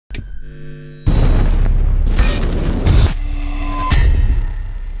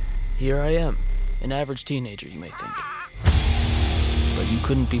Here I am, an average teenager, you may think. But you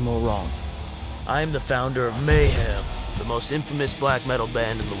couldn't be more wrong. I am the founder of Mayhem, the most infamous black metal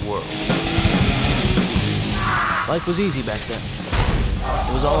band in the world. Life was easy back then.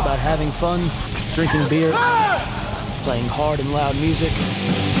 It was all about having fun, drinking beer, playing hard and loud music.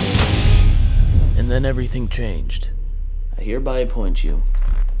 And then everything changed. I hereby appoint you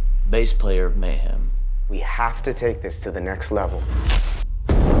bass player of Mayhem. We have to take this to the next level.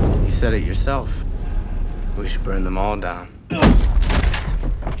 You said it yourself. We should burn them all down.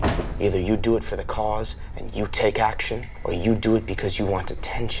 Either you do it for the cause and you take action, or you do it because you want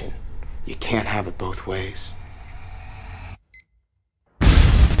attention. You can't have it both ways.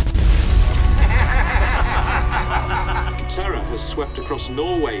 Terror has swept across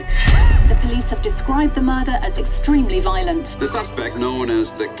Norway. The police have described the murder as extremely violent. The suspect, known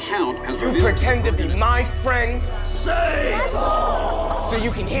as the Count, has You revealed... pretend to be my friend? So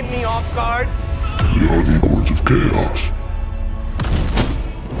you can hit me off guard? You're the Lords of Chaos.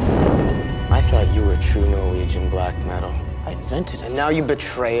 I thought you were true Norwegian black metal. I invented it, and now you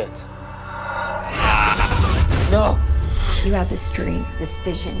betray it. No! You had this dream, this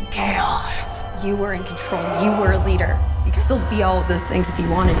vision. Chaos. You were in control. You were a leader. You could still be all of those things if you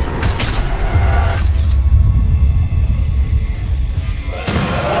wanted to.